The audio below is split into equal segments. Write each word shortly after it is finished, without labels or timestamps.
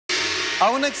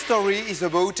Our next story is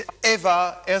about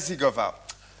Eva Herzigová,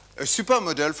 a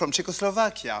supermodel from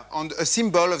Czechoslovakia and a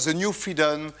symbol of the new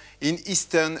freedom in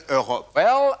Eastern Europe.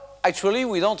 Well, actually,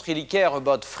 we don't really care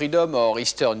about freedom or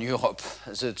Eastern Europe.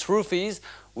 The truth is,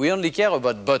 we only care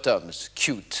about bottoms,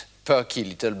 cute, perky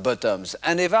little bottoms.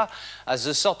 And Eva has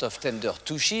the sort of tender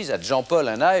tushies that Jean-Paul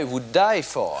and I would die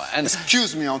for. And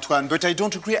excuse me, Antoine, but I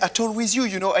don't agree at all with you.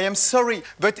 You know, I am sorry,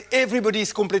 but everybody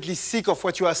is completely sick of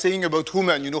what you are saying about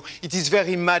women. You know, it is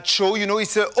very macho. You know,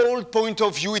 it's an old point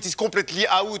of view. It is completely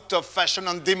out of fashion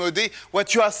and démodé.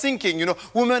 What you are thinking, you know,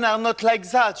 women are not like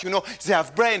that. You know, they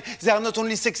have brain. They are not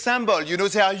only sex symbol. You know,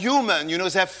 they are human. You know,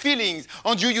 they have feelings.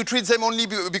 And you treat them only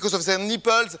because of their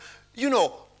nipples. You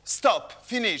know. Stop.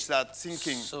 Finish that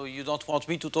thinking. So you don't want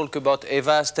me to talk about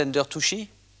Eva's tender tushy?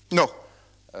 No.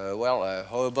 Well,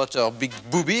 how about her big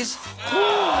boobies?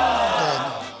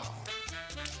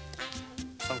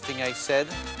 Something I said?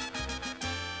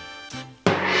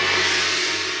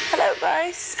 Hello,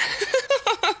 guys.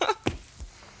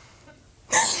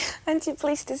 Aren't you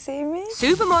pleased to see me?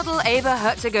 Supermodel Eva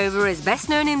Herzigová is best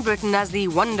known in Britain as the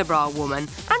Wonderbra woman,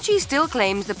 and she still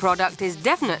claims the product is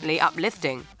definitely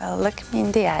uplifting. Well, look me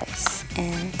in the eyes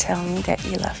and tell me that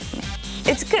you love me.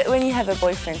 It's good when you have a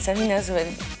boyfriend, so he knows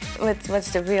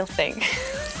what's the real thing.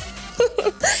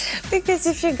 Because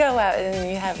if you go out and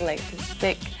you have like this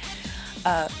big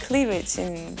cleavage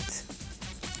and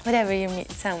whatever, you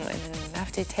meet someone and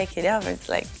after you take it over, it's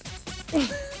like...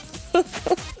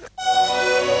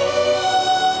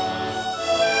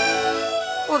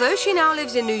 Although she now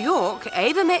lives in New York,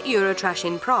 Eva met Eurotrash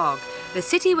in Prague, the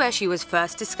city where she was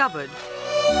first discovered.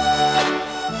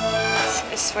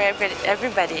 I swear,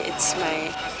 everybody, it's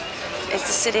the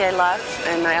city I love,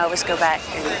 and I always go back,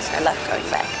 and I love going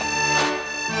back.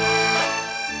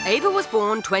 Eva was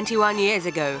born 21 years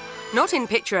ago, not in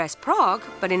picturesque Prague,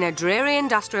 but in a dreary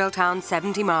industrial town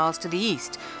 70 miles to the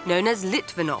east, known as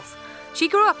Litvinov. She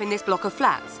grew up in this block of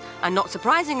flats, and not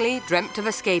surprisingly, dreamt of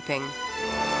escaping.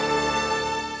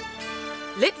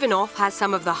 Litvinov has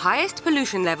some of the highest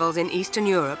pollution levels in Eastern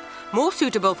Europe, more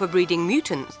suitable for breeding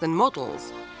mutants than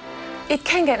models. It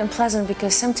can get unpleasant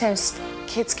because sometimes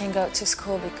kids can go to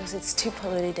school because it's too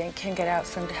polluted. They can't get out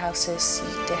from the houses.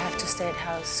 They have to stay at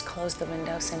house, close the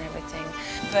windows and everything.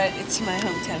 But it's my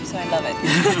hometown, so I love it.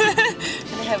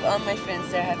 And I have all my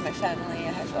friends there, I have my family,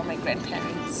 I have all my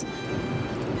grandparents.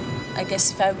 I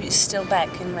guess if I was still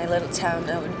back in my little town,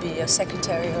 I would be a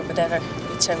secretary or whatever,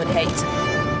 which I would hate.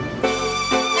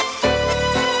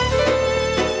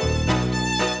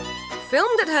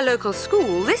 Filmed at her local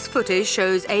school, this footage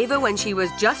shows Eva when she was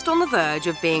just on the verge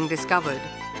of being discovered.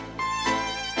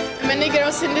 Many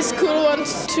girls in this school want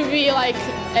to be like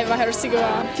Eva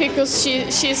Herzigová because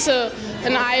she's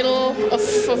an idol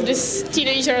of these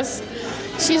teenagers.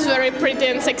 She's very pretty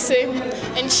and sexy,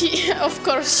 and of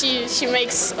course, she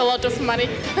makes a lot of money.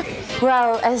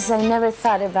 Well, as I never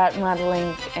thought about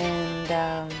modeling and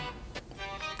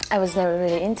I was never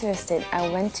really interested, I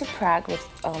went to Prague with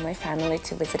all my family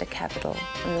to visit the capital.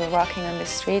 We were walking on the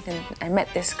street and I met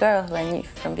this girl who I knew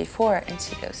from before, and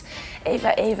she goes,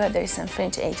 Eva, there's some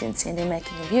French agency and they're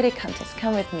making a beauty contest,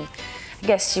 come with me. I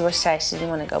guess she was shy, she didn't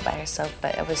want to go by herself,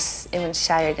 but I was even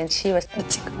shyer than she was.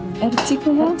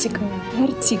 Herzigová?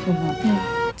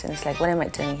 And it's like, what am I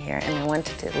doing here? And I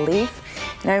wanted to leave.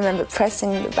 And I remember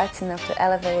pressing the button of the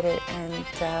elevator, and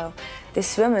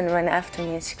this woman ran after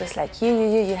me and she was like,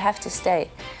 you have to stay.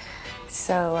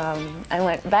 So I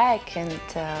went back and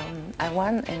I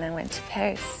won and I went to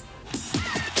Paris.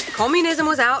 Communism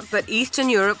was out, but Eastern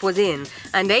Europe was in,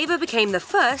 and Eva became the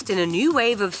first in a new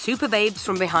wave of super babes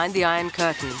from behind the Iron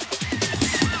Curtain.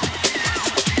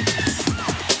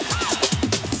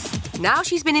 Now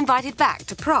she's been invited back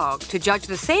to Prague to judge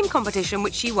the same competition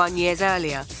which she won years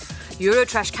earlier.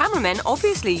 Eurotrash cameramen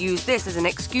obviously used this as an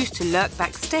excuse to lurk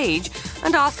backstage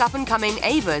and ask up-and-coming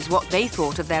Evas what they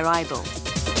thought of their idol.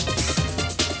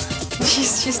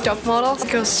 She's top model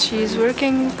because she's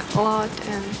working a lot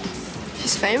and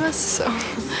she's famous, so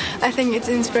I think it's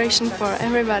inspiration for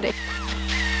everybody.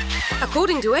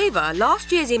 According to Eva,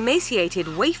 last year's emaciated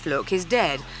waif look is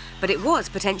dead, but it was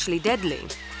potentially deadly.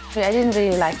 I didn't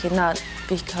really like it, not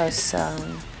because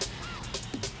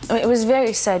it was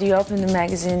very sad. You opened the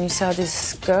magazine, you saw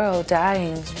this girl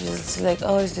dying. It was like,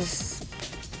 oh,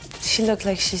 she looked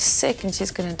like she's sick and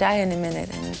she's gonna die in a minute.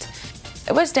 And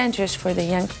it was dangerous for the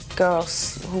young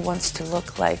girls who wants to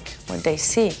look like what they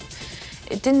see.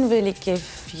 It didn't really give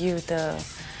you the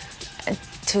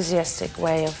enthusiastic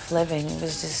way of living. It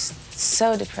was just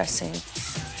so depressing.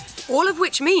 All of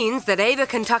which means that Eva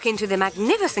can tuck into the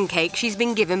magnificent cake she's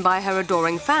been given by her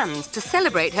adoring fans to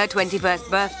celebrate her 21st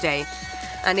birthday.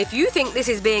 And if you think this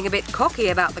is being a bit cocky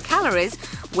about the calories,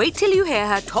 wait till you hear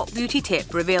her top beauty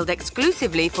tip revealed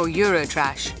exclusively for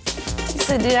Eurotrash.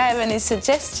 So do I have any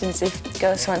suggestions if a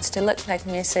ghost wants to look like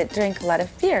me? I said, drink a lot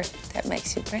of beer. That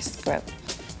makes your breasts grow.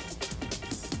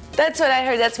 That's what I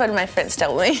heard. That's what my friends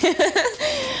told me.